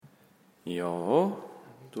Ja,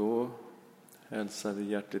 då hälsar vi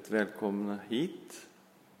hjärtligt välkomna hit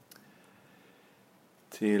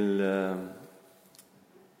till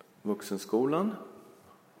Vuxenskolan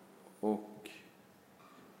och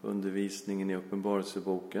undervisningen i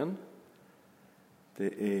Uppenbarelseboken.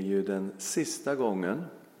 Det är ju den sista gången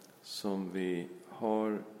som vi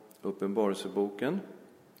har Uppenbarelseboken.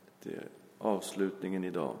 Det är avslutningen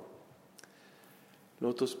idag.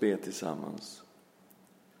 Låt oss be tillsammans.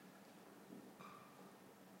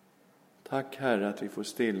 Tack Herre att vi får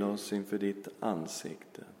stilla oss inför ditt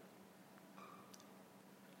ansikte.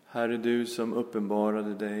 Herre, du som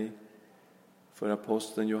uppenbarade dig för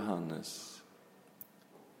aposteln Johannes.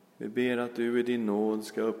 Vi ber att du i din nåd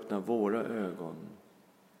ska öppna våra ögon.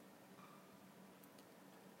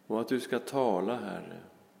 Och att du ska tala, Herre.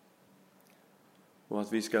 Och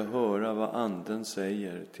att vi ska höra vad Anden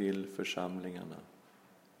säger till församlingarna.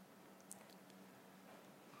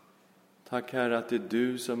 Tack Herre att det är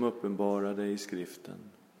du som uppenbarar dig i skriften.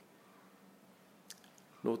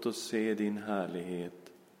 Låt oss se din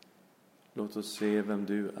härlighet. Låt oss se vem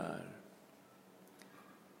du är.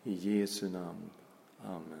 I Jesu namn.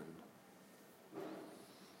 Amen.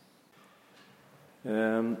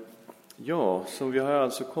 Så vi har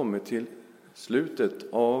alltså kommit till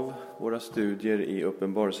slutet av våra studier i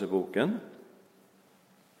Uppenbarelseboken.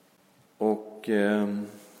 Och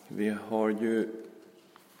vi har ju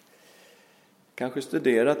kanske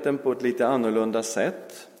studerat den på ett lite annorlunda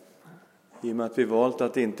sätt. I och med att vi valt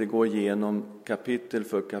att inte gå igenom kapitel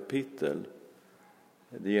för kapitel.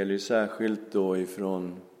 Det gäller ju särskilt då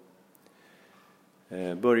ifrån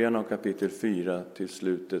början av kapitel 4 till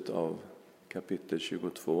slutet av kapitel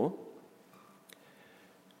 22.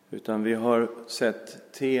 Utan vi har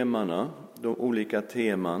sett temana, de olika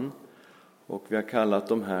teman, och vi har kallat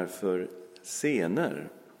dem här för scener.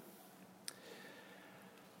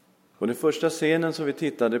 Och den första scenen som vi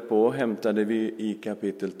tittade på hämtade vi i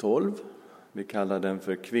kapitel 12. Vi kallar den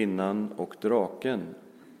för kvinnan och draken.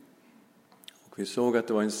 Och vi såg att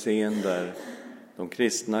det var en scen där de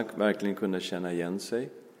kristna verkligen kunde känna igen sig.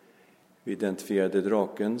 Vi identifierade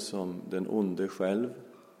draken som den onde själv.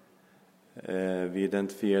 Vi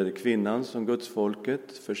identifierade kvinnan som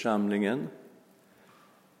gudsfolket, församlingen.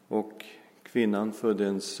 Och kvinnan födde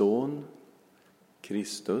en son,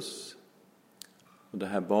 Kristus. Och det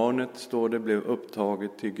här barnet, står det, blev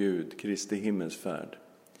upptaget till Gud, Kristi himmelsfärd.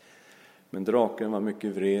 Men draken var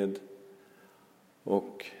mycket vred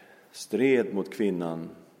och stred mot kvinnan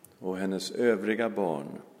och hennes övriga barn.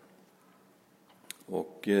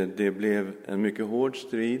 Och det blev en mycket hård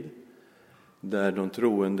strid där de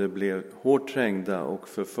troende blev hårt trängda och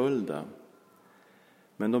förföljda.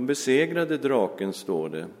 Men de besegrade draken, står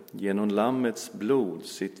det, genom lammets blod,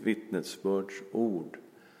 sitt vittnesbörds ord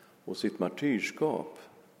och sitt martyrskap.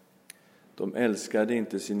 De älskade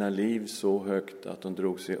inte sina liv så högt att de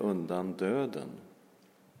drog sig undan döden.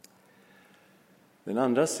 Den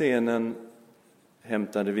andra scenen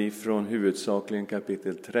hämtade vi från huvudsakligen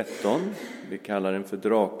kapitel 13. Vi kallar den för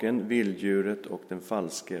draken, vilddjuret och den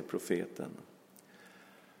falske profeten.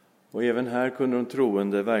 Och även här kunde de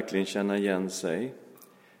troende verkligen känna igen sig.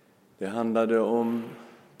 Det handlade om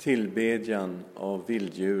tillbedjan av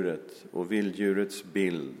vilddjuret och vilddjurets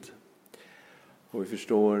bild. Och vi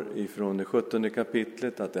förstår ifrån det 17:e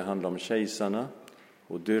kapitlet att det handlar om kejsarna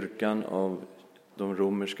och dyrkan av de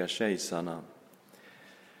romerska kejsarna,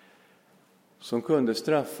 som kunde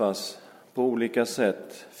straffas på olika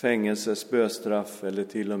sätt, fängelse, spöstraff eller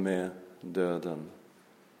till och med döden,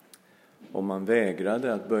 om man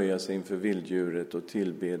vägrade att böja sig inför vilddjuret och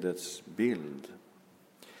tillbedets bild.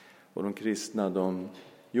 Och de kristna, de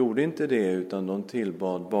gjorde inte det, utan de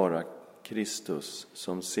tillbad bara Kristus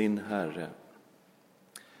som sin Herre.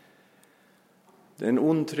 Det är en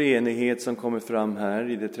ond treenighet som kommer fram här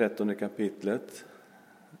i det 13:e kapitlet.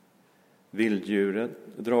 Vilddjuret,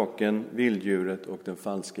 draken, vilddjuret och den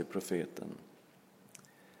falske profeten.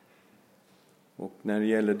 Och när det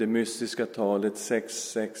gäller det mystiska talet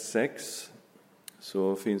 666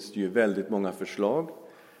 så finns det ju väldigt många förslag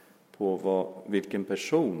på vilken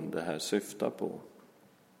person det här syftar på.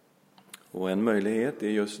 Och en möjlighet är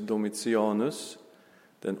just Domitianus,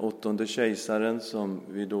 den 8:e kejsaren, som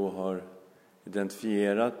vi då har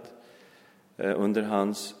identifierat under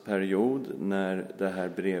hans period när det här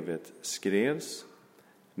brevet skrevs.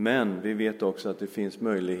 Men vi vet också att det finns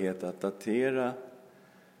möjlighet att datera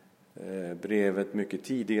brevet mycket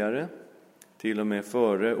tidigare, till och med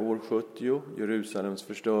före år 70, Jerusalems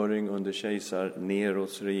förstöring under kejsar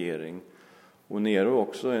Neros regering. Och Nero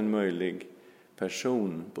också en möjlig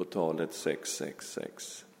person på talet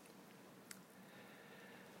 666.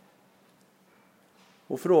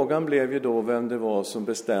 Och frågan blev ju då vem det var som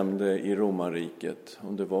bestämde i romarriket.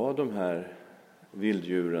 Om det var de här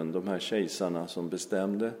vilddjuren, de här kejsarna som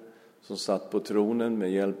bestämde, som satt på tronen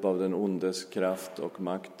med hjälp av den ondes kraft och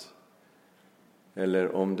makt.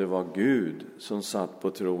 Eller om det var Gud som satt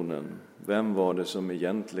på tronen. Vem var det som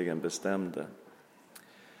egentligen bestämde?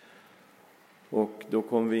 Och då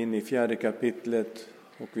kom vi in i 4:e kapitlet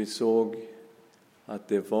och vi såg att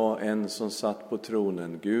det var en som satt på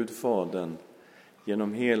tronen, Gud Fadern.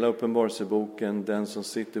 Genom hela Uppenbarelseboken, den som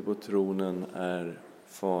sitter på tronen är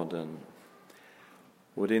Fadern.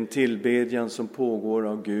 Och det är en tillbedjan som pågår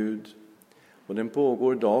av Gud. Och den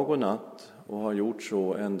pågår dag och natt och har gjort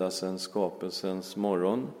så ända sedan skapelsens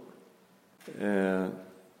morgon.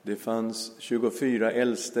 Det fanns 24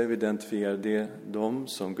 äldste, vi identifierade dem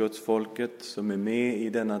som Guds folket som är med i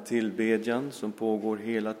denna tillbedjan som pågår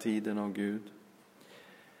hela tiden av Gud.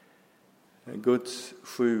 Guds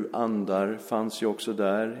 7 andar fanns ju också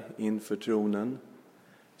där inför tronen.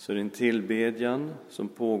 Så det är en tillbedjan som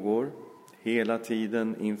pågår hela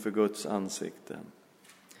tiden inför Guds ansikte.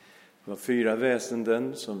 Det var 4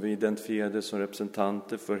 väsenden som vi identifierade som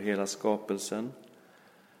representanter för hela skapelsen.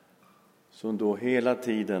 Som då hela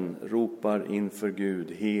tiden ropar inför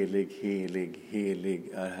Gud: helig, helig,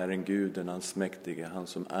 helig är Herren Gud, den allsmäktige, han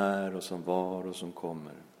som är och som var och som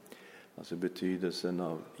kommer. Alltså betydelsen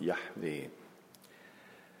av Jahve.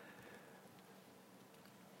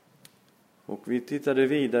 Och vi tittade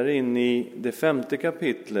vidare in i det 5:e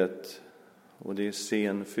kapitlet, och det är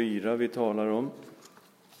scen 4 vi talar om.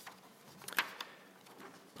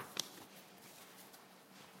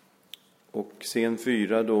 Och scen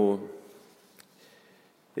 4 då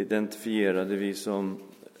identifierade vi som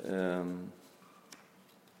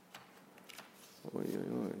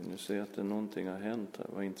nu ser jag att det någonting har hänt här,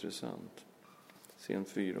 vad intressant. Scen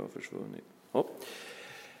 4 har försvunnit. Hopp.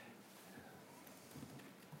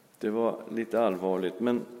 Det var lite allvarligt,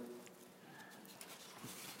 men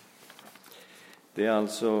det är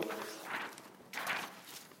alltså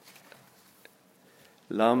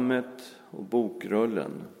lammet och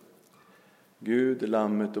bokrullen. Gud,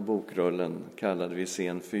 lammet och bokrullen kallade vi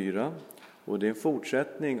scen 4. Och det är en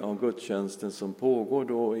fortsättning av gudstjänsten som pågår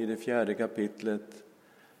då i det 4:e kapitlet.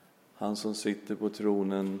 Han som sitter på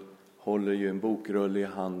tronen håller ju en bokrulle i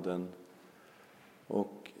handen.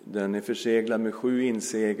 Och den är förseglad med 7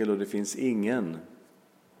 insegel och det finns ingen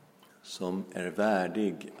som är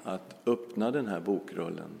värdig att öppna den här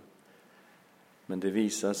bokrullen. Men det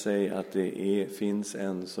visar sig att det finns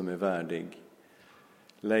en som är värdig.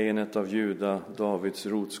 Lejonet av Juda, Davids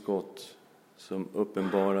rotskott, som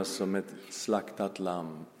uppenbaras som ett slaktat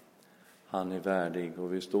lamm. Han är värdig,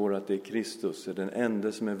 och vi står att det är Kristus, är den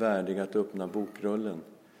enda som är värdig att öppna bokrullen.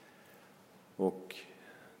 Och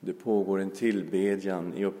det pågår en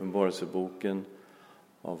tillbedjan i Uppenbarelseboken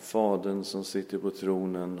av Fadern som sitter på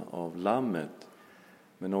tronen, av lammet,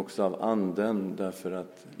 men också av anden, därför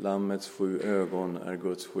att lammets 7 ögon är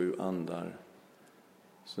Guds 7 andar.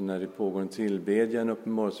 Så när det pågår en tillbedjan i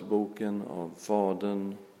Uppenbarelseboken av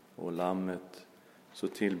Fadern och lammet, så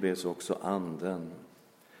tillbeds också anden.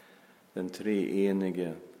 Den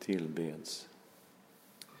treenige tillbeds.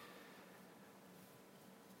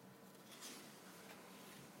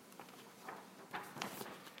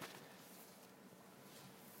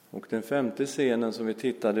 Och den 5:e scenen som vi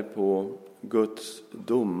tittade på, Guds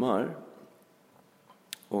domar.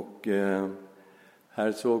 Och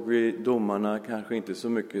här såg vi domarna kanske inte så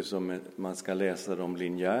mycket som man ska läsa dem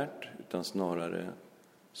linjärt, utan snarare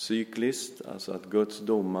cykliskt. Alltså att Guds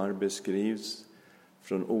domar beskrivs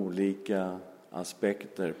från olika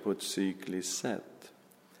aspekter på ett cykliskt sätt.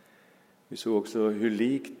 Vi såg också hur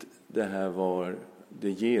likt det här var det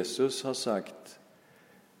Jesus har sagt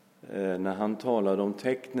när han talade om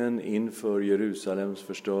tecknen inför Jerusalems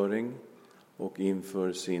förstöring och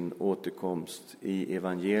inför sin återkomst i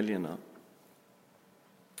evangelierna.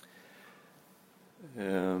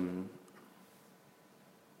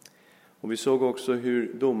 Och vi såg också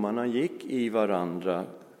hur domarna gick i varandra.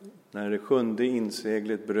 När det 7:e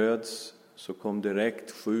inseglet bröts så kom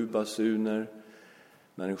direkt 7 basuner.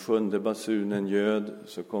 När den 7:e basunen ljöd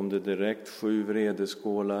så kom det direkt 7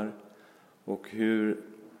 vredeskålar. Och hur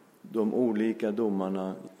de olika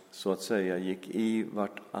domarna så att säga gick i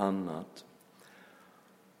vartannat.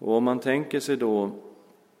 Och om man tänker sig då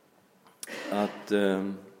att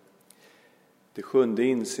det 7:e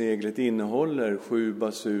inseglet innehåller 7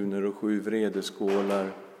 basuner och 7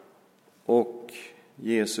 vredeskålar och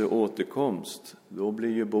Jesu återkomst, då blir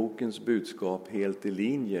ju bokens budskap helt i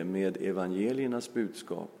linje med evangeliernas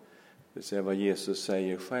budskap. Det vill säga vad Jesus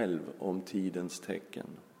säger själv om tidens tecken.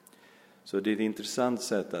 Så det är ett intressant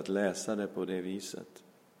sätt att läsa det på det viset.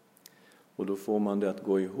 Och då får man det att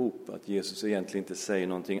gå ihop, att Jesus egentligen inte säger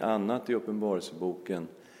någonting annat i Uppenbarelseboken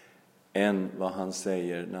än vad han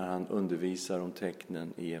säger när han undervisar om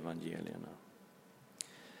tecknen i evangelierna.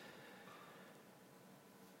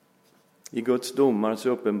 I Guds domar så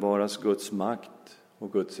uppenbaras Guds makt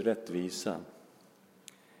och Guds rättvisa.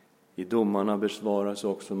 I domarna besvaras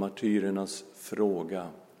också martyrernas fråga,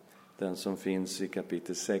 den som finns i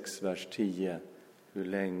kapitel 6, vers 10. Hur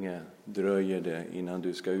länge dröjer det innan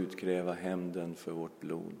du ska utkräva hämnden för vårt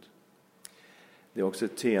blod? Det är också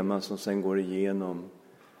ett tema som sen går igenom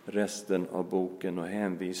resten av boken och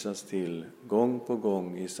hänvisas till gång på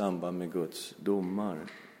gång i samband med Guds domar.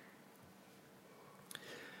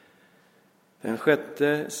 Den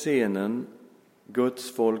sjätte scenen,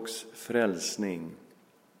 Guds folks frälsning.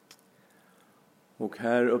 Och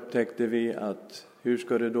här upptäckte vi att hur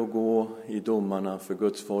ska det då gå i domarna för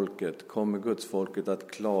Guds folket? Kommer Guds folket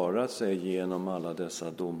att klara sig genom alla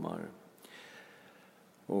dessa domar?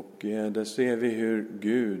 Och där ser vi hur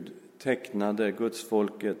Gud tecknade Guds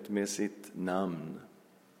folket med sitt namn.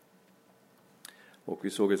 Och vi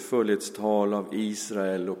såg ett fullhetstal av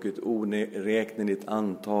Israel och ett oräkneligt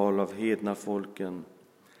antal av hedna folken.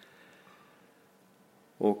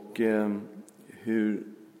 Och hur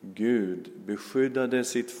Gud beskyddade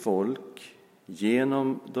sitt folk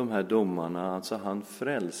genom de här domarna. Alltså han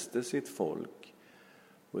frälste sitt folk.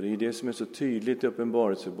 Och det är det som är så tydligt i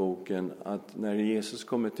Uppenbarelseboken, att när Jesus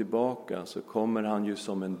kommer tillbaka så kommer han ju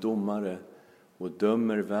som en domare och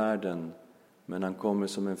dömer världen. Men han kommer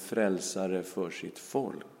som en frälsare för sitt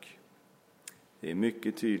folk. Det är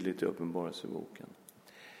mycket tydligt i Uppenbarelseboken.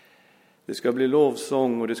 Det ska bli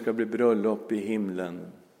lovsång och det ska bli bröllop i himlen.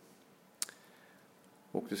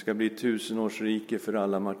 Och det ska bli 1000-årsrike för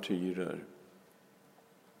alla martyrer.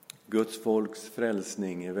 Guds folks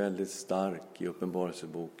frälsning är väldigt stark i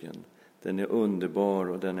Uppenbarelseboken. Den är underbar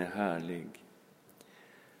och den är härlig.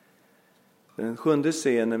 Den sjunde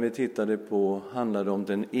scenen vi tittade på handlade om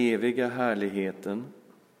den eviga härligheten.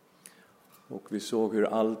 Och vi såg hur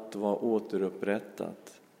allt var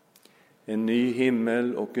återupprättat. En ny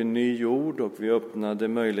himmel och en ny jord, och vi öppnade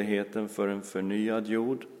möjligheten för en förnyad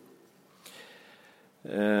jord.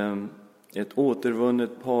 Ett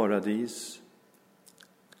återvunnet paradis.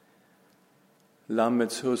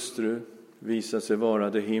 Lammets hustru visar sig vara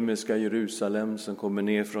det himmelska Jerusalem som kommer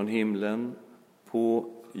ner från himlen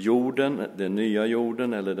på jorden, den nya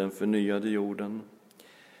jorden eller den förnyade jorden.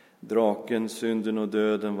 Draken, synden och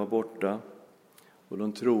döden var borta, och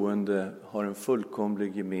de troende har en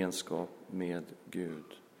fullkomlig gemenskap med Gud.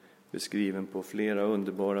 Beskriven på flera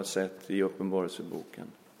underbara sätt i Uppenbarelseboken.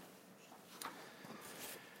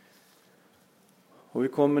 Och vi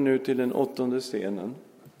kommer nu till den 8:e scenen.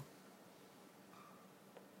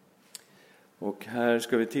 Och här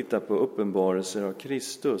ska vi titta på uppenbarelser av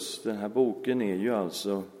Kristus. Den här boken är ju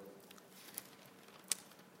alltså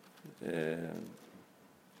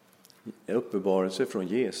uppenbarelser från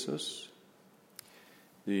Jesus.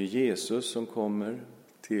 Det är Jesus som kommer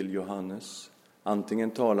till Johannes.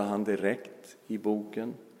 Antingen talar han direkt i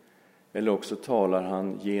boken, eller också talar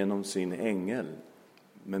han genom sin ängel.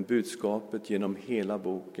 Men budskapet genom hela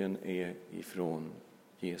boken är ifrån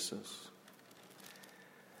Jesus.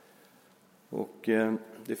 Och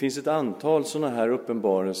det finns ett antal sådana här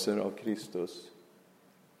uppenbarelser av Kristus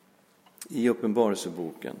i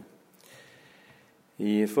Uppenbarelseboken.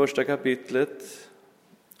 I första kapitlet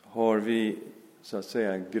har vi så att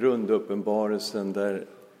säga grunduppenbarelsen där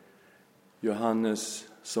Johannes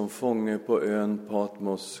som fånge på ön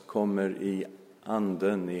Patmos kommer i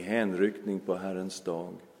anden, i hänryckning på Herrens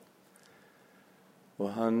dag. Och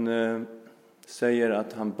han säger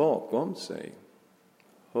att han bakom sig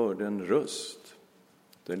hörde en röst.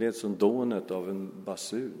 Det lät som dånet av en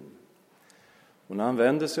basun. Och när han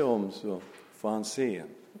vänder sig om så får han se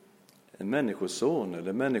en människoson,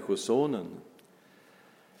 eller människosonen.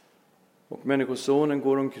 Och människosonen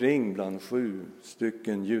går omkring bland 7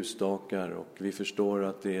 stycken ljusstakar, och vi förstår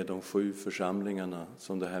att det är de 7 församlingarna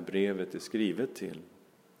som det här brevet är skrivet till.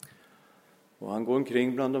 Och han går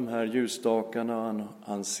omkring bland de här ljusstakarna, och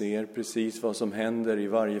han ser precis vad som händer i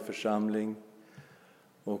varje församling.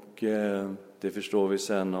 Och det förstår vi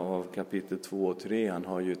sen av kapitel 2 och 3. Han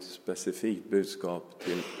har ju ett specifikt budskap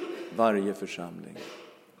till varje församling.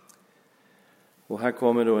 Och här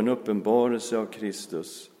kommer då en uppenbarelse av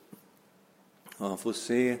Kristus. Och han får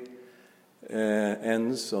se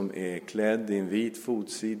en som är klädd i en vit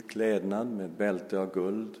fotsid klädnad med bälte av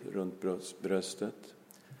guld runt bröstet.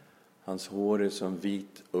 Hans hår är som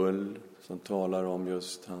vit ull, som talar om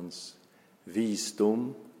just hans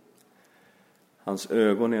visdom. Hans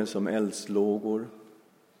ögon är som eldslågor.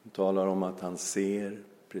 Han talar om att han ser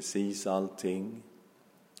precis allting.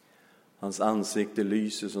 Hans ansikte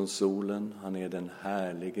lyser som solen. Han är den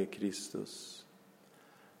härlige Kristus.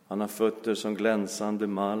 Han har fötter som glänsande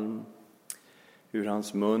malm. Ur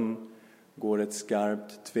hans mun går ett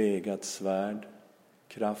skarpt tvegat svärd.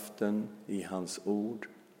 Kraften i hans ord.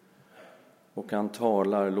 Och han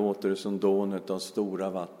talar låter som dånet av stora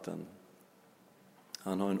vatten.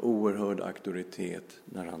 Han har en oerhörd auktoritet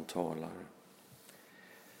när han talar.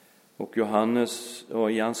 Och Johannes,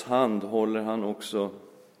 i hans hand håller han också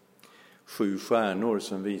 7 stjärnor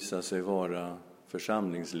som visar sig vara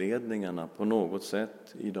församlingsledningarna på något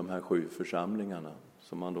sätt i de här 7 församlingarna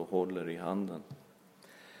som han då håller i handen.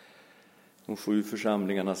 De 7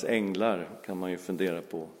 församlingarnas änglar kan man ju fundera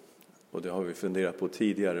på. Och det har vi funderat på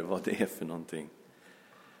tidigare vad det är för någonting.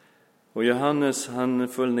 Och Johannes, han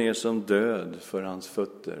föll ner som död för hans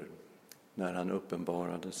fötter när han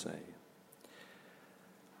uppenbarade sig.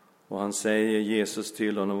 Och han säger Jesus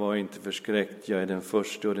till honom, var inte förskräckt, jag är den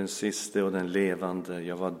första och den siste och den levande.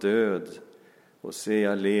 Jag var död och se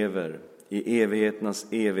jag lever i evigheternas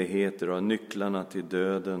evigheter och har nycklarna till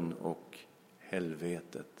döden och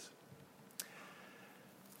helvetet.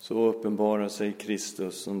 Så uppenbarar sig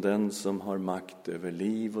Kristus som den som har makt över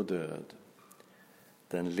liv och död,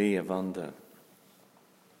 den levande.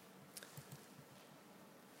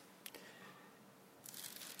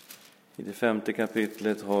 I det 5:e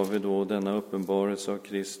kapitlet har vi då denna uppenbarelse av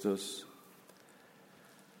Kristus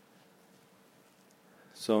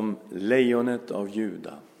som lejonet av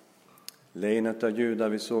Juda. Lejonet av Juda,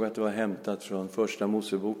 vi såg att det var hämtat från första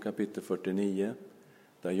Mosebok kapitel 49,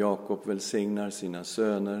 där Jakob välsignar sina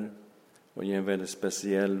söner och ger en väldigt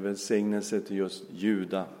speciell välsignelse till just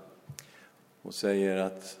Juda. Och säger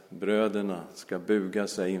att bröderna ska buga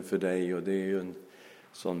sig inför dig, och det är ju en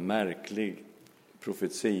sån märklig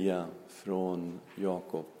profetia från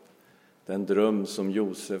Jakob. Den dröm som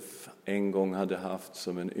Josef en gång hade haft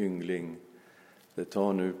som en yngling, det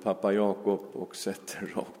tar nu pappa Jakob och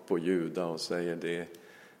sätter rakt på Juda och säger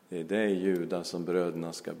det är Juda som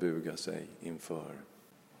bröderna ska buga sig inför.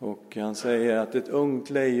 Och han säger att ett ungt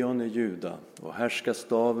lejon är Juda, och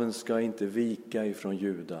härskastaven ska inte vika ifrån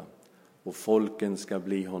Juda, och folken ska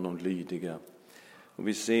bli honom lydiga. Och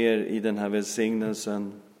vi ser i den här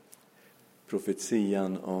välsignelsen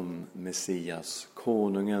profetian om Messias,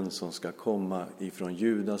 konungen som ska komma ifrån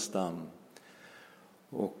Judas stam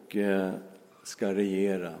och ska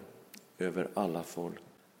regera över alla folk.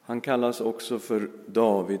 Han kallas också för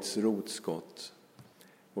Davids rotskott.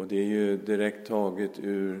 Och det är ju direkt taget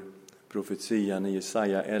ur profetian i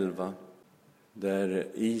Jesaja 11, där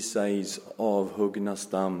Isais avhuggna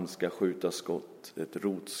stam ska skjuta skott, ett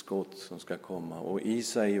rotskott som ska komma. Och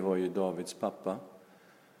Isai var ju Davids pappa,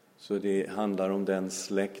 så det handlar om den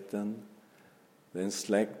släkten. Det är en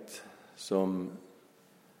släkt som,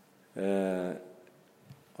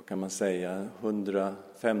 vad kan man säga,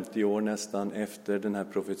 150 år nästan efter den här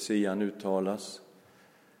profetian uttalas,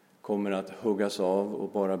 kommer att huggas av och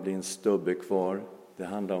bara bli en stubbe kvar. Det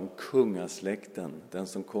handlar om kungasläkten, den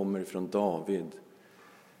som kommer från David.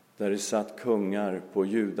 Där det satt kungar på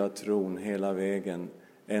judatron hela vägen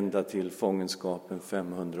ända till fångenskapen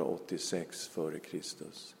 586 före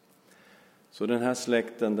Kristus. Så den här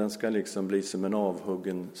släkten, den ska liksom bli som en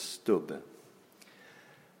avhuggen stubbe.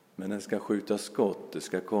 Men den ska skjuta skott, det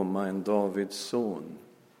ska komma en Davids son.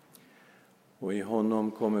 Och i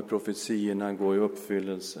honom kommer profetierna gå i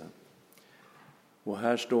uppfyllelse. Och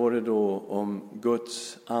här står det då om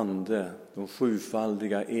Guds ande, de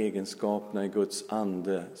sjufaldiga egenskaperna i Guds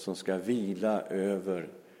ande som ska vila över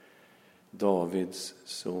Davids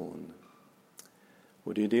son.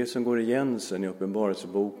 Och det är det som går igen sen i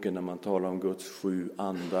Uppenbarelseboken när man talar om Guds 7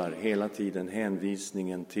 andar. Hela tiden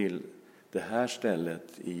hänvisningen till det här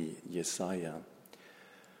stället i Jesaja.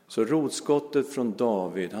 Så rotskottet från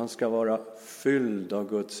David, han ska vara fylld av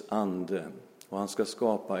Guds ande. Och han ska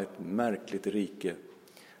skapa ett märkligt rike.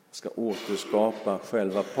 Han ska återskapa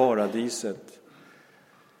själva paradiset.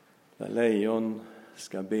 Där lejon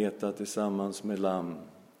ska beta tillsammans med lamm.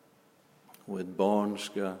 Och ett barn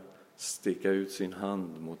ska sticka ut sin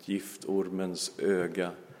hand mot giftormens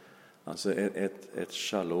öga. Alltså ett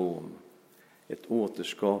shalom. Ett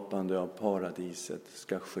återskapande av paradiset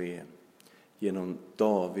ska ske genom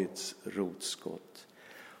Davids rotskott.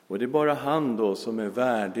 Och det är bara han då som är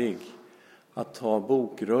värdig att ta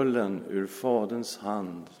bokrullen ur Faderns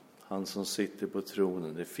hand, han som sitter på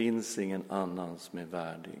tronen. Det finns ingen annan som är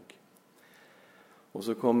värdig. Och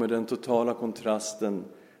så kommer den totala kontrasten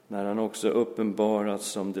när han också uppenbaras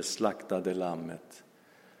som det slaktade lammet.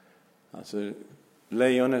 Alltså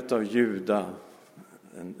lejonet av Juda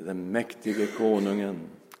den mäktige konungen,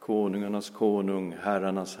 konungarnas konung,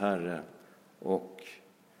 herrarnas herre och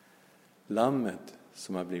lammet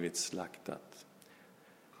som har blivit slaktat.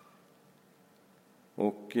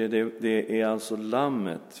 Och det är alltså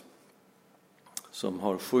lammet som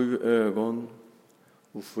har 7 ögon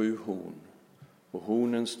och 7 horn. Och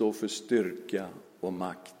hornen står för styrka och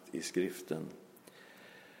makt i skriften.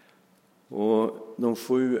 Och de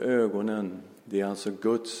 7 ögonen, det är alltså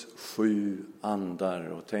Guds 7 andar.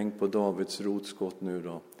 Och tänk på Davids rotskott nu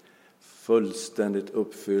då. Fullständigt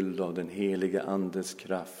uppfylld av den heliga andes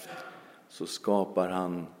kraft så skapar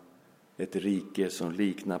han ett rike som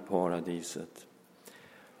liknar paradiset.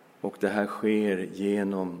 Och det här sker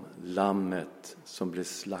genom lammet som blir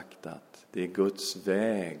slaktat. Det är Guds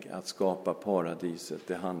väg att skapa paradiset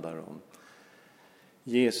det handlar om.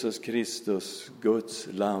 Jesus Kristus, Guds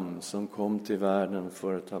lamm som kom till världen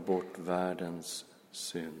för att ta bort världens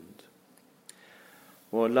synd.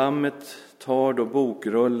 Och lammet tar då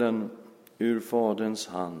bokrullen ur Faderns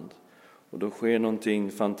hand. Och då sker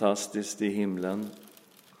någonting fantastiskt i himlen.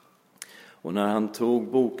 Och när han tog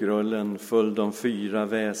bokrullen föll de 4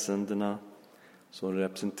 väsendena som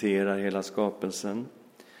representerar hela skapelsen.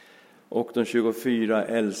 Och de 24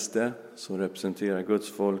 äldste som representerar Guds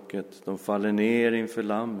folket, de faller ner inför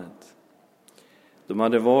lammet. De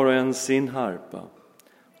hade var och en sin harpa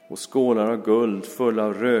och skålar av guld fulla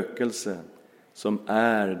av rökelse som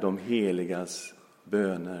är de heligas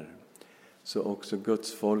böner. Så också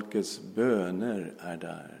Guds folkets böner är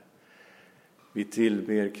där. Vi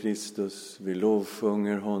tillber Kristus, vi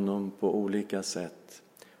lovsjunger honom på olika sätt.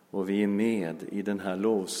 Och vi är med i den här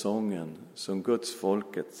lovsången som Guds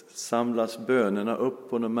folket samlas bönerna upp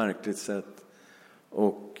på något märkligt sätt.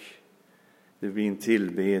 Och det blir en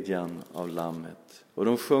tillbedjan av lammet. Och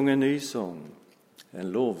de sjunger en ny sång,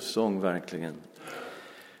 en lovsång verkligen.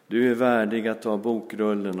 Du är värdig att ta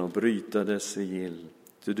bokrullen och bryta dess sigill.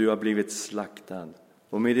 Ty du har blivit slaktad.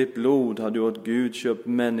 Och med ditt blod har du åt Gud köpt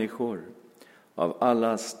människor av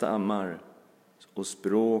alla stammar och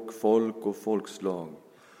språk, folk och folkslag.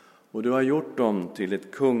 Och du har gjort dem till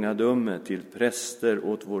ett kungadöme, till präster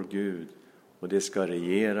åt vår Gud. Och det ska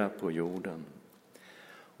regera på jorden.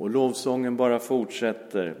 Och lovsången bara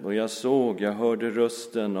fortsätter. Och jag hörde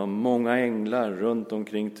rösten av många änglar runt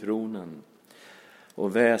omkring tronen.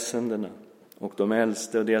 Och väsendena och de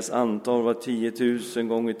äldste och deras antal var 10 000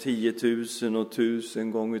 gånger 10 000 och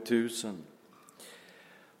 1000 gånger 1000.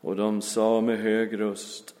 Och de sa med hög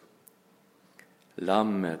röst: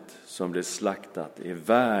 Lammet som blev slaktat är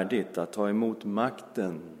värdigt att ta emot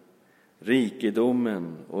makten,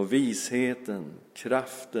 rikedomen och visheten,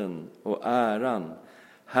 kraften och äran,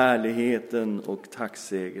 härligheten och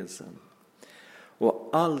tacksägelsen. Och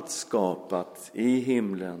allt skapat i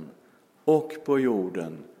himlen och på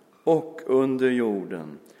jorden och under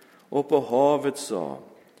jorden och på havet sa: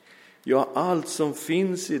 ja, allt som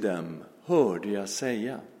finns i dem hörde jag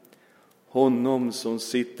säga. Honom som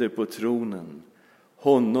sitter på tronen,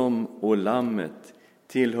 honom och lammet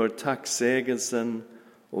tillhör tacksägelsen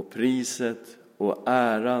och priset och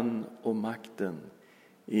äran och makten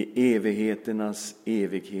i evigheternas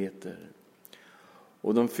evigheter.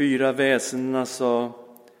 Och de 4 väsendena sa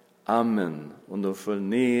amen, och de föll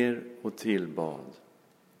ner och tillbad.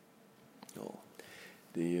 Ja,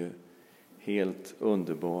 det är ju helt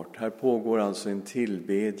underbart. Här pågår alltså en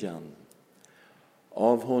tillbedjan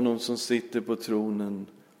av honom som sitter på tronen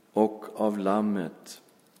och av lammet.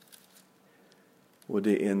 Och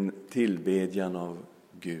det är en tillbedjan av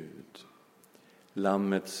Gud.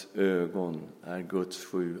 Lammets ögon är Guds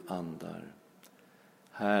 7 andar.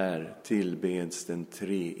 Här tillbeds den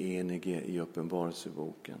treenige i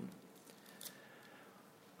Uppenbarelseboken.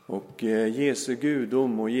 Och Jesu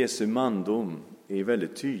gudom och Jesu mandom är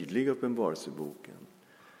väldigt tydlig i Uppenbarelseboken.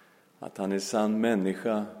 Att han är sann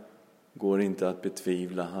människa går inte att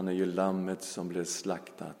betvivla. Han är ju lammet som blev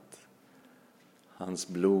slaktat. Hans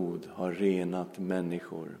blod har renat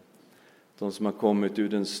människor. De som har kommit ur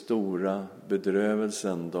den stora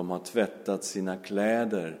bedrövelsen, de har tvättat sina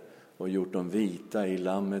kläder och gjort dem vita i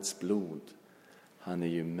lammets blod. Han är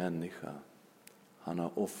ju människa. Han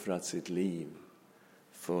har offrat sitt liv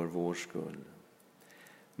för vår skull.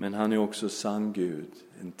 Men han är också sann Gud,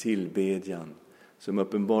 en tillbedjan som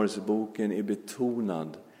Uppenbarelseboken är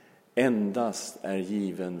betonad endast är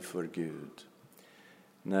given för Gud.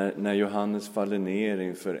 När Johannes faller ner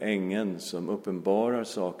inför ängeln som uppenbarar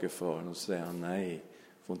saker för honom, säger han: nej,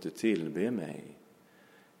 får inte tillbe mig.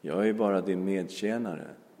 Jag är bara din medtjänare.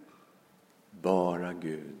 Bara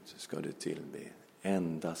Gud ska du tillbe.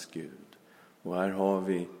 Endast Gud. Och här har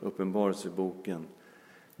vi Uppenbarelseboken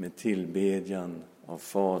med tillbedjan av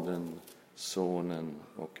Fadern, Sonen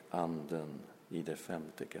och Anden i det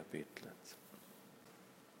 5:e kapitlet.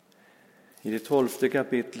 I det 12:e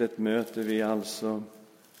kapitlet möter vi alltså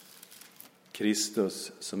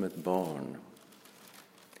Kristus som ett barn.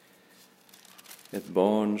 Ett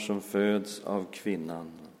barn som föds av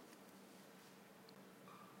kvinnan.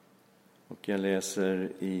 Och jag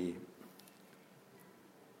läser i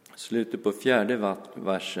slutet på 4:e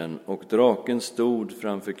versen. Och draken stod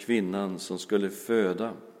framför kvinnan som skulle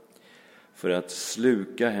föda, för att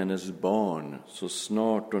sluka hennes barn så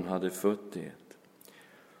snart hon hade fött det.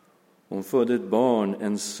 Hon födde ett barn,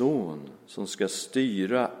 en son, som ska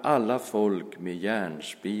styra alla folk med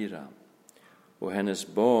järnspira. Och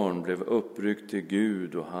hennes barn blev uppryckt till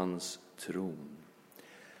Gud och hans tron.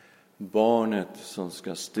 Barnet som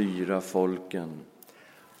ska styra folken.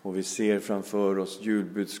 Och vi ser framför oss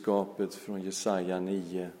julbudskapet från Jesaja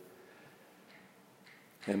 9.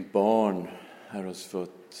 En barn är oss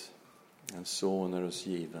fött, en son är oss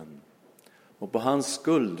given. Och på hans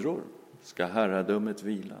skuldror ska herradömet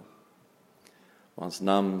vila. Och hans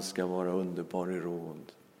namn ska vara underbar i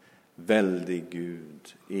råd, väldig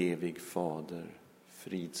Gud, evig fader,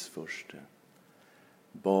 fridsförste.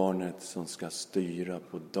 Barnet som ska styra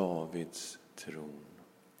på Davids tron.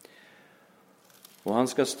 Och han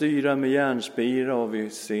ska styra med järnspira, och vi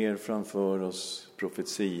ser framför oss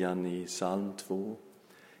profetian i psalm 2.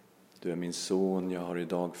 Du är min son, jag har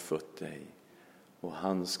idag fött dig. Och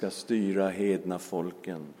han ska styra hedna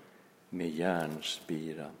folken med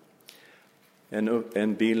järnspira.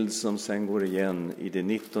 En bild som sen går igen i det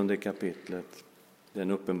 19:e kapitlet.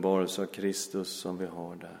 Den uppenbarelse av Kristus som vi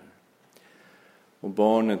har där. Och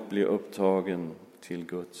barnet blir upptagen till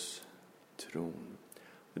Guds tron.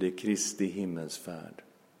 Och det är Kristi himmelsfärd.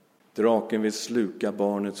 Draken vill sluka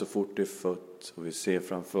barnet så fort det är fött. Och vi ser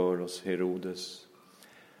framför oss Herodes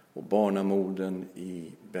och barnamorden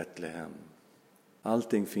i Betlehem.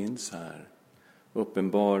 Allting finns här,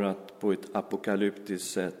 uppenbarat på ett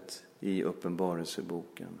apokalyptiskt sätt i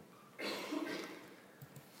Uppenbarelseboken.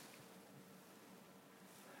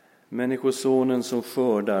 Människosonen som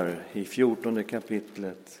skördar i 14:e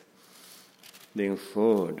kapitlet. Det är en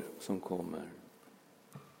skörd som kommer.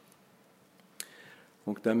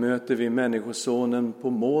 Och där möter vi människosonen på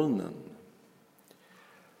molnen.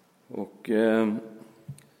 Och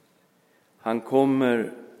han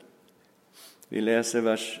kommer, vi läser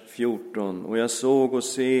vers 14. Och jag såg och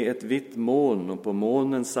se ett vitt moln, och på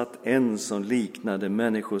molnen satt en som liknade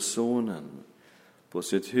människosonen. På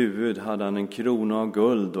sitt huvud hade han en krona av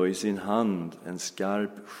guld och i sin hand en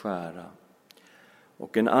skarp skära.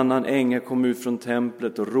 Och en annan ängel kom ut från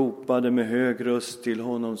templet och ropade med hög röst till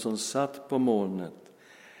honom som satt på molnet.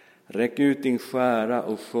 Räck ut din skära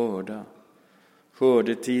och skörda.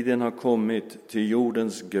 Skördetiden har kommit, ty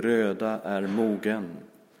jordens gröda är mogen.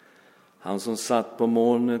 Han som satt på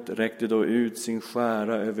molnet räckte då ut sin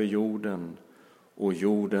skära över jorden, och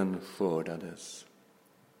jorden skördades.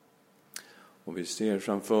 Och vi ser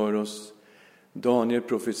framför oss Daniel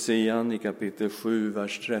profetian i kapitel 7,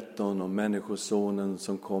 vers 13 om människosonen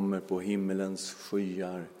som kommer på himmelens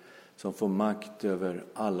skyar, som får makt över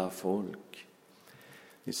alla folk.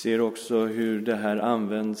 Vi ser också hur det här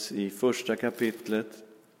används i 1:a kapitlet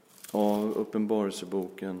av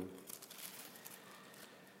Uppenbarelseboken.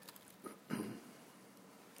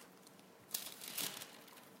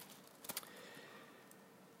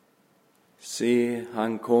 Se,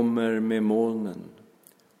 han kommer med molnen,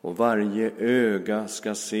 och varje öga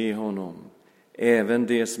ska se honom, även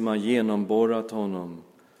det som har genomborrat honom,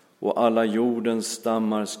 och alla jordens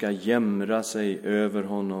stammar ska jämra sig över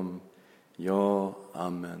honom. Ja,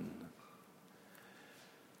 amen.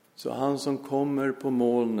 Så han som kommer på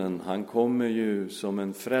molnen, han kommer ju som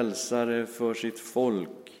en frälsare för sitt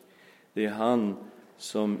folk. Det är han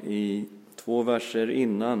som i 2 verser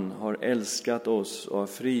innan har älskat oss och har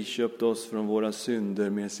friköpt oss från våra synder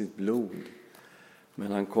med sitt blod.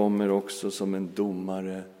 Men han kommer också som en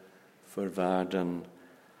domare för världen.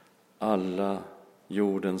 Alla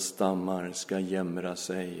jordens stammar ska jämra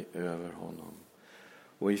sig över honom.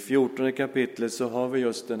 Och i 14:e kapitlet så har vi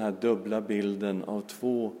just den här dubbla bilden av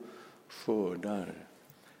 2 skördar.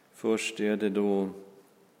 Först är det då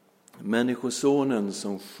människosonen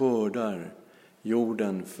som skördar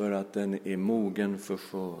jorden för att den är mogen för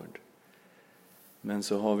skörd. Men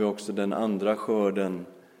så har vi också den andra skörden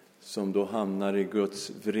som då hamnar i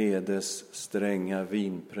Guds vredes stränga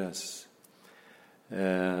vinpress.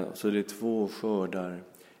 Så det är 2 skördar.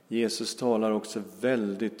 Jesus talar också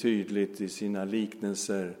väldigt tydligt i sina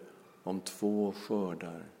liknelser om 2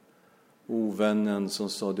 skördar. Ovännen som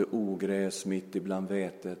sådde ogräs mitt ibland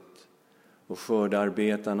vetet, och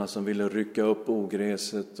skördearbetarna som ville rycka upp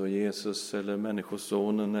ogräset, och Jesus eller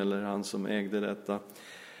människosonen eller han som ägde detta,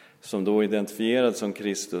 som då identifierades som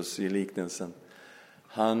Kristus i liknelsen,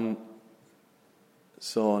 han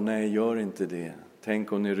sa: nej, gör inte det.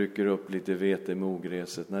 Tänk om ni rycker upp lite vete med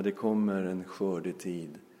ogräset. När det kommer en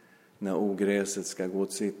skördetid, när ogräset ska gå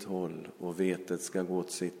åt sitt håll och vetet ska gå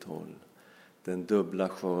åt sitt håll. Den dubbla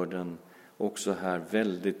skörden, också här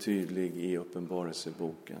väldigt tydlig i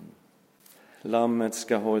Uppenbarelseboken. Lammet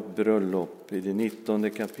ska ha ett bröllop. I det 19:e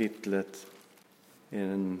kapitlet är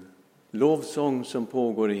en lovsång som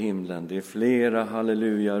pågår i himlen. Det är flera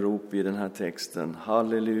halleluja-rop i den här texten.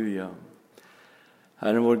 Halleluja!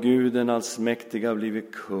 Herren vår Gud, den allsmäktiga, har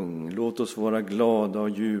blivit kung. Låt oss vara glada och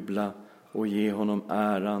jubla och ge honom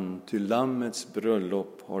äran. Ty lammets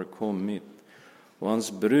bröllop har kommit och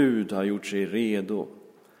hans brud har gjort sig redo.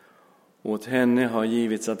 Åt henne har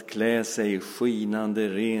givits att klä sig i skinande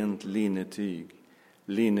rent linnetyg.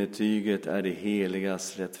 Linnetyget är det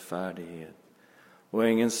heligas rättfärdighet. Och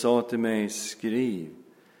ängeln sa till mig: skriv,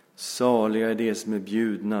 saliga är de som är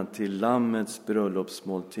bjudna till lammets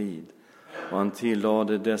bröllopsmåltid. Och han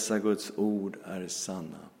tillade: dessa Guds ord är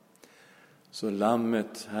sanna. Så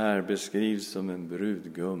lammet här beskrivs som en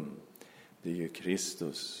brudgum. Det är ju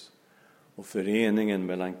Kristus. Och föreningen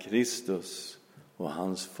mellan Kristus och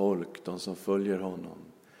hans folk, de som följer honom,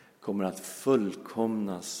 kommer att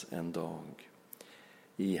fullkomnas en dag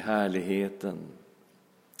i härligheten.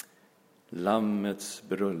 Lammets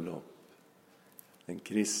bröllop, den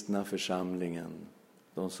kristna församlingen,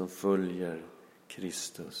 de som följer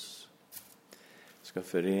Kristus, ska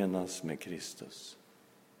förenas med Kristus.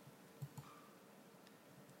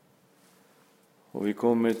 Och vi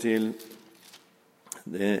kommer till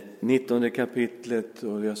det 19:e kapitlet,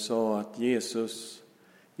 och jag sa att Jesus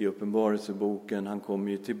i Uppenbarelseboken, han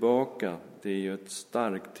kommer ju tillbaka. Det är ju ett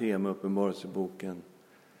starkt tema i Uppenbarelseboken.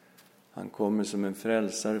 Han kommer som en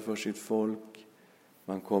frälsare för sitt folk.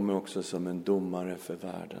 Man kommer också som en domare för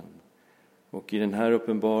världen. Och i den här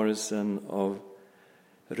uppenbarelsen av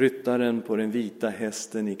ryttaren på den vita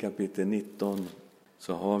hästen i kapitel 19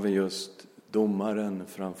 så har vi just domaren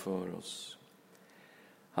framför oss.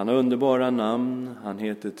 Han har underbara namn. Han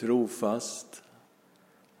heter trofast.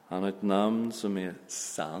 Han har ett namn som är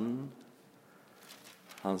sann.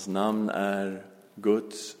 Hans namn är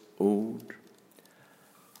Guds ord.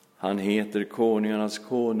 Han heter konungarnas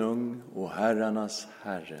konung och herrarnas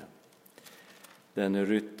herre. Den är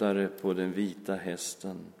ryttare på den vita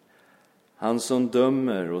hästen. Han som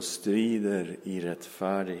dömer och strider i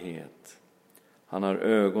rättfärdighet. Han har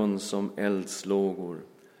ögon som eldslågor.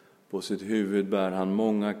 På sitt huvud bär han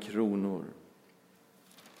många kronor.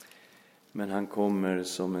 Men han kommer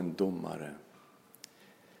som en domare.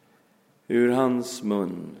 Ur hans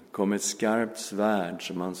mun kom ett skarpt svärd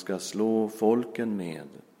som han ska slå folken med.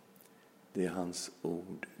 Det är hans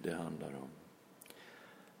ord det handlar om.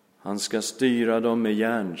 Han ska styra dem med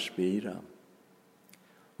järnspira.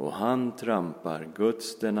 Och han trampar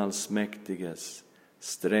Guds den allsmäktiges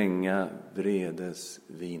stränga vredes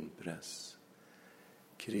vinpress.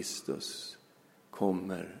 Kristus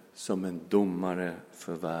kommer som en domare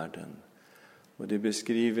för världen. Och det är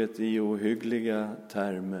beskrivet i ohyggliga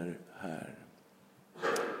termer här.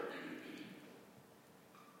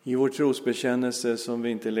 I vår trosbekännelse, som vi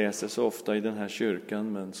inte läser så ofta i den här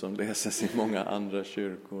kyrkan, men som läses i många andra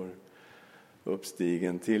kyrkor,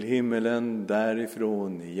 uppstigen till himmelen,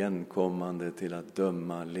 därifrån igenkommande till att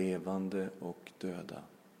döma levande och döda.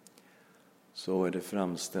 Så är det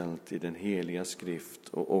framställt i den heliga skrift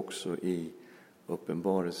och också i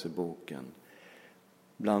Uppenbarelseboken.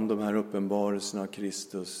 Bland de här uppenbarelserna av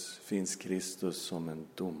Kristus finns Kristus som en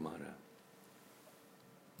domare.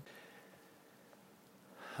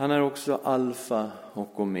 Han är också alfa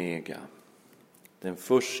och omega, den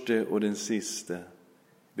förste och den siste,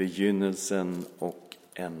 begynnelsen och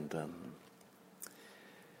änden.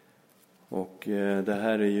 Och det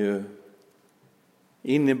här är ju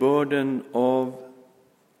innebörden av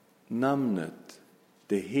namnet,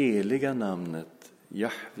 det heliga namnet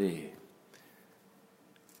Jahve,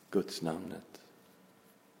 Guds namnet.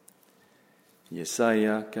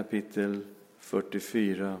 Jesaja kapitel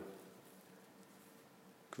 44,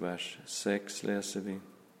 vers 6 läser vi.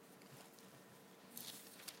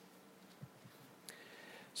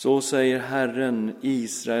 Så säger Herren,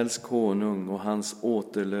 Israels konung och hans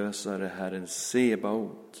återlösare, Herren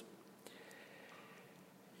Sebaot.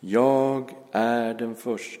 Jag är den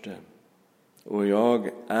förste och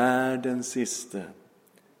jag är den siste.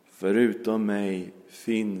 Förutom mig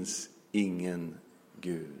finns ingen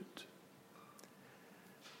Gud.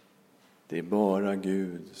 Det är bara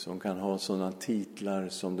Gud som kan ha sådana titlar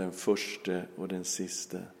som den förste och den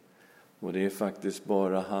siste. Och det är faktiskt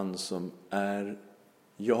bara han som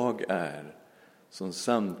jag är, som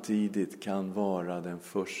samtidigt kan vara den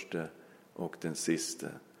förste och den siste.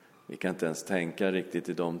 Vi kan inte ens tänka riktigt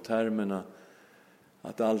i de termerna,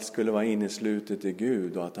 att allt skulle vara inneslutet i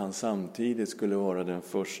Gud och att han samtidigt skulle vara den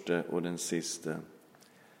förste och den siste.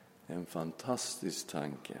 En fantastisk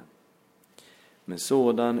tanke. Men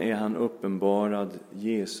sådan är han uppenbarad,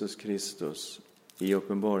 Jesus Kristus, i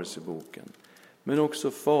Uppenbarelseboken. Men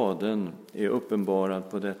också Fadern är uppenbarad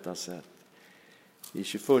på detta sätt. I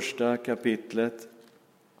 21 kapitlet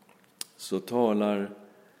så talar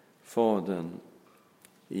Fadern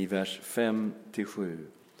i vers 5-7.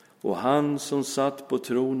 Och han som satt på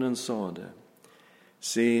tronen sade: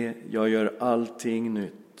 se, jag gör allting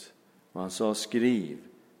nytt. Och han sa: skriv,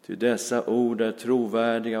 ty dessa ord är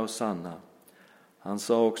trovärdiga och sanna. Han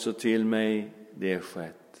sa också till mig: det är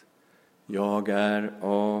skett. Jag är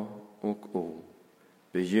A och O,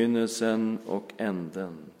 begynnelsen och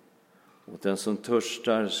änden. Och den som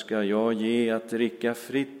törstar ska jag ge att dricka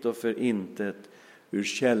fritt och för intet ur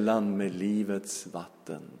källan med livets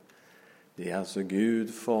vatten. Det är alltså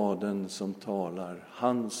Gud, Fadern, som talar.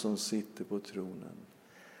 Han som sitter på tronen.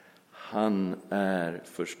 Han är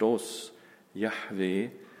förstås Jahve.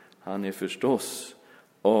 Han är förstås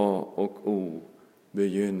A och O,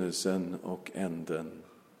 begynnelsen och änden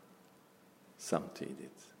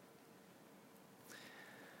samtidigt.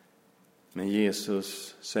 Men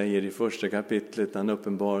Jesus säger i första kapitlet, han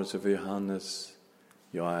uppenbarar sig för Johannes: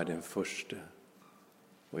 jag är den förste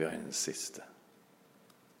och jag är den siste.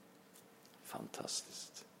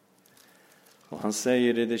 Fantastiskt. Och han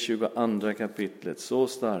säger i det 22 kapitlet så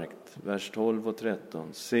starkt, vers 12 och 13: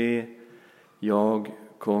 se, jag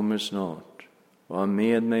kommer snart och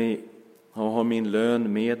har min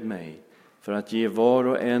lön med mig för att ge var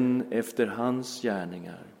och en efter hans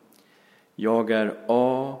gärningar. Jag är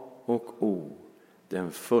A och O,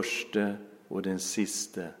 den förste och den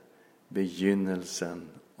siste, begynnelsen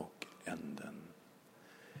och änden.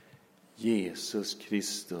 Jesus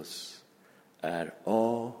Kristus är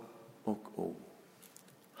A och O.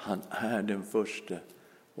 Han är den förste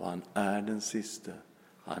och han är den siste.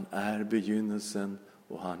 Han är begynnelsen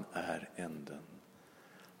och han är änden.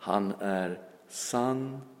 Han är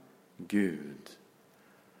sann Gud.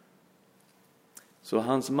 Så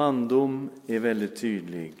hans mandom är väldigt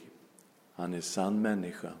tydlig. Han är sann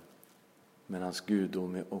människa, men hans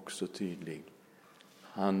gudom är också tydlig.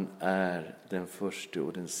 Han är den första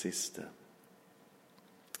och den siste.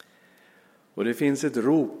 Och det finns ett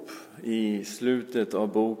rop i slutet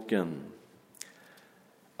av boken.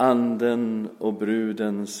 Anden och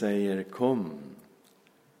bruden säger: kom.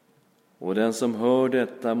 Och den som hör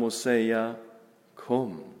detta må säga: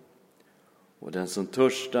 kom. Och den som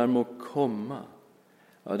törstar må komma.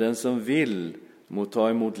 Ja, den som vill må ta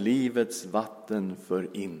emot livets vatten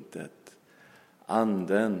för intet.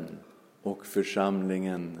 Anden och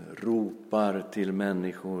församlingen ropar till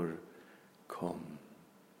människor: kom.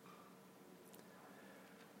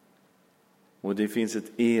 Och det finns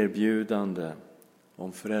ett erbjudande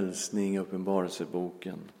om frälsning i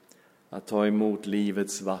Uppenbarelseboken. Att ta emot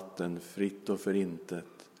livets vatten fritt och för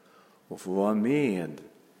intet. Och få vara med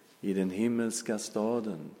i den himmelska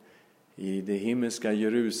staden. I det himmelska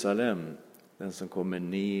Jerusalem. Den som kommer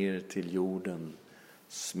ner till jorden.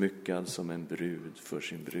 Smyckad som en brud för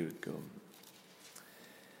sin brudgum.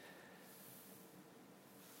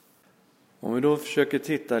 Om vi då försöker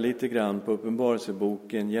titta lite grann på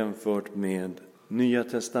Uppenbarelseboken jämfört med Nya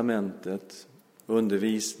testamentet,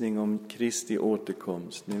 undervisning om Kristi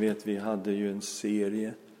återkomst. Ni vet, vi hade ju en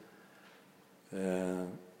serie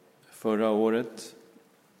förra året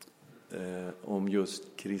om just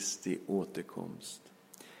Kristi återkomst.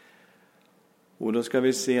 Och då ska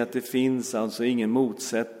vi se att det finns alltså ingen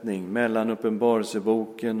motsättning mellan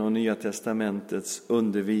Uppenbarelseboken och Nya testamentets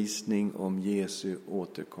undervisning om Jesu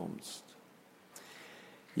återkomst.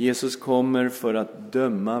 Jesus kommer för att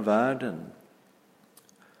döma världen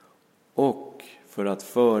och för att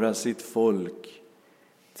föra sitt folk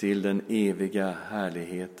till den eviga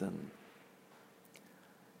härligheten.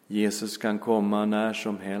 Jesus kan komma när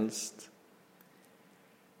som helst.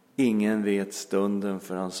 Ingen vet stunden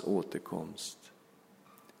för hans återkomst.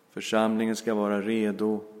 Församlingen ska vara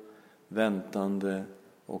redo, väntande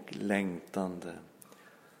och längtande.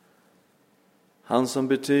 Han som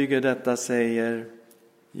betygar detta säger: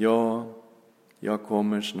 ja, jag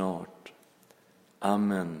kommer snart.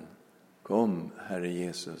 Amen. Kom, Herre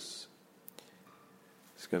Jesus.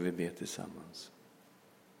 Ska vi be tillsammans.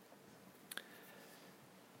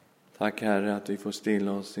 Tack Herre att vi får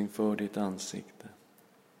stilla oss inför ditt ansikte.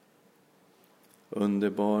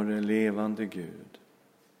 Underbara, levande Gud.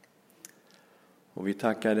 Och vi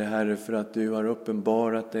tackar dig Herre för att du har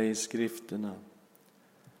uppenbarat dig i skrifterna.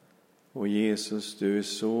 Och Jesus, du är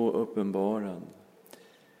så uppenbarad.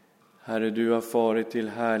 Herre, du har farit till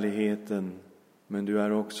härligheten, men du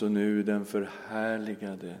är också nu den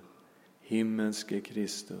förhärligade himmelske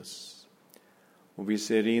Kristus. Och vi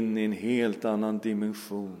ser in i en helt annan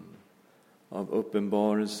dimension av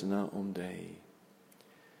uppenbarelserna om dig.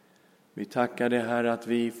 Vi tackar dig Herre att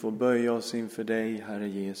vi får böja oss inför dig, Herre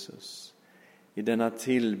Jesus, i denna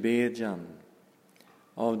tillbedjan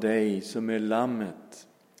av dig som är lammet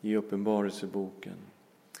i uppenbarelseboken.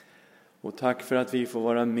 Och tack för att vi får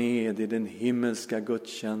vara med i den himmelska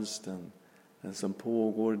gudstjänsten, den som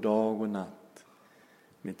pågår dag och natt,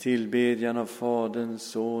 med tillbedjan av Fadern,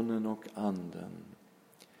 Sonen och Anden.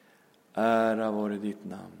 Ära vare ditt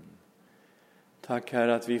namn. Tack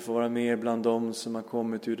Herre att vi får vara med bland dem som har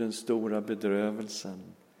kommit ur den stora bedrövelsen,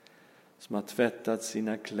 som har tvättat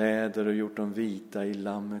sina kläder och gjort dem vita i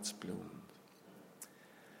Lammets blod.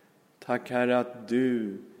 Tack Herre att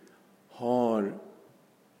du har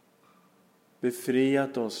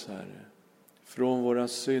befriat oss, Herre, från våra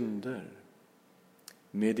synder.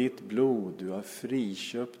 Med ditt blod du har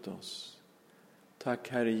friköpt oss. Tack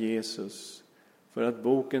Herre Jesus för att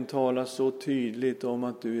boken talar så tydligt om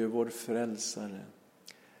att du är vår frälsare.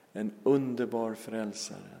 En underbar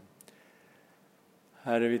frälsare.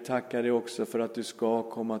 Herre, vi tackar dig också för att du ska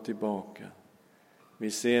komma tillbaka.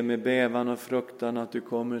 Vi ser med bävan och fruktan att du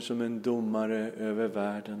kommer som en domare över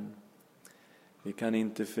världen. Vi kan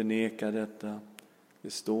inte förneka detta.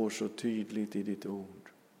 Det står så tydligt i ditt ord.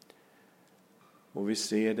 Och vi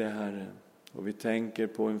ser det, Herre. Och vi tänker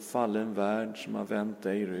på en fallen värld som har vänt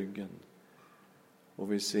dig i ryggen.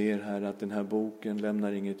 Och vi ser, Herre, att den här boken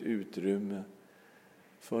lämnar inget utrymme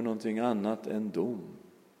för någonting annat än dom.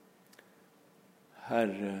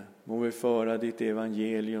 Herre, må vi föra ditt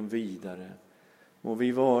evangelium vidare. Må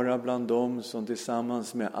vi vara bland dem som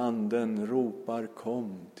tillsammans med anden ropar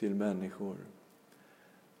kom till människor.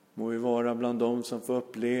 Må vi vara bland dem som får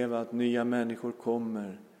uppleva att nya människor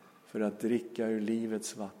kommer för att dricka ur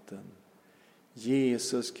livets vatten.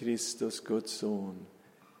 Jesus Kristus, Guds son,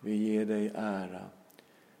 vi ger dig ära.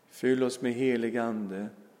 Fyll oss med helig ande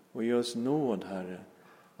och ge oss nåd, Herre,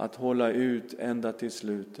 att hålla ut ända till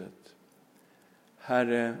slutet.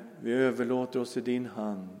 Herre, vi överlåter oss i din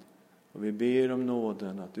hand och vi ber om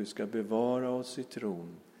nåden att du ska bevara oss i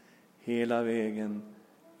tron hela vägen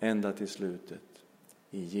ända till slutet.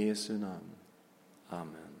 I Jesu namn.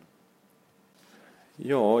 Amen.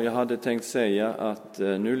 Ja, jag hade tänkt säga att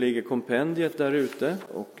nu ligger kompendiet där ute,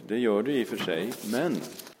 och det gör det i och för sig. Men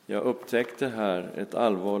jag upptäckte här ett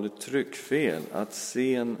allvarligt tryckfel, att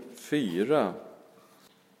scen 4,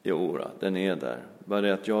 den är där. Bara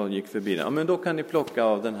det att jag gick förbi den. Ja, men då kan ni plocka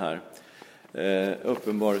av den här.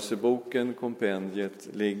 Uppenbarelseboken, kompendiet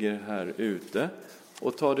ligger här ute.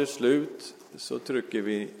 Och tar det slut så trycker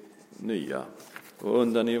vi nya. Och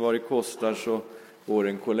undrar ni vad det kostar, så går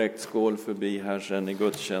en kollektskål förbi här sen i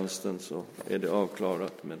gudstjänsten, så är det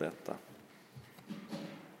avklarat med detta.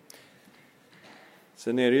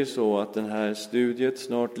 Sen är det ju så att den här studiet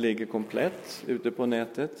snart ligger komplett ute på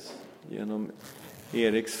nätet genom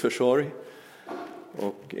Eriks försorg.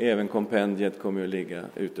 Och även kompendiet kommer att ligga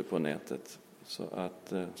ute på nätet. Så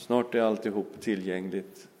att snart är alltihop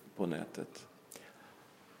tillgängligt på nätet.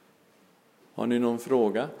 Har ni någon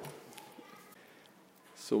fråga?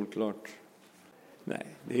 Solklart. Nej,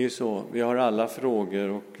 det är ju så. Vi har alla frågor,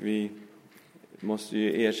 och vi måste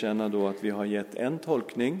ju erkänna då att vi har gett en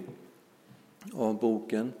tolkning av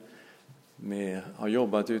boken. Har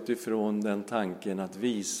jobbat utifrån den tanken att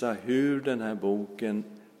visa hur den här boken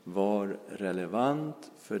var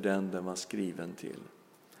relevant för den var skriven till.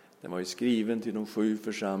 Den var ju skriven till de 7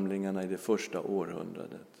 församlingarna i det första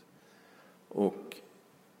århundradet. Och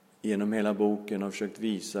genom hela boken har försökt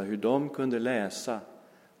visa hur de kunde läsa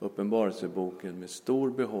uppenbarelseboken med stor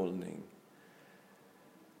behållning.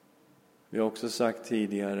 Vi har också sagt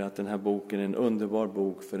tidigare att den här boken är en underbar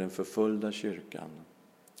bok för den förföljda kyrkan.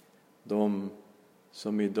 De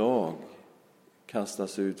som idag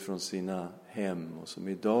kastas ut från sina hem och som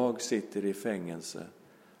idag sitter i fängelse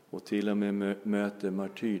och till och med möter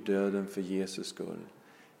martyrdöden för Jesus skull.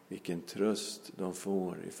 Vilken tröst de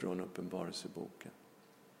får ifrån uppenbarelseboken.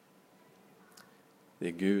 Det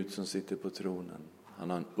är Gud som sitter på tronen. Han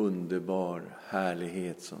har en underbar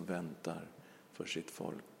härlighet som väntar för sitt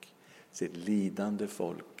folk. Sitt lidande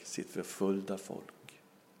folk, sitt förföljda folk.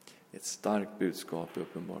 Ett starkt budskap i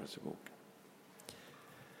uppenbarelseboken.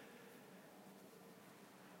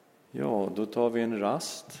 Ja, då tar vi en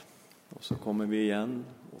rast och så kommer vi igen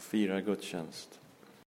och firar gudstjänst.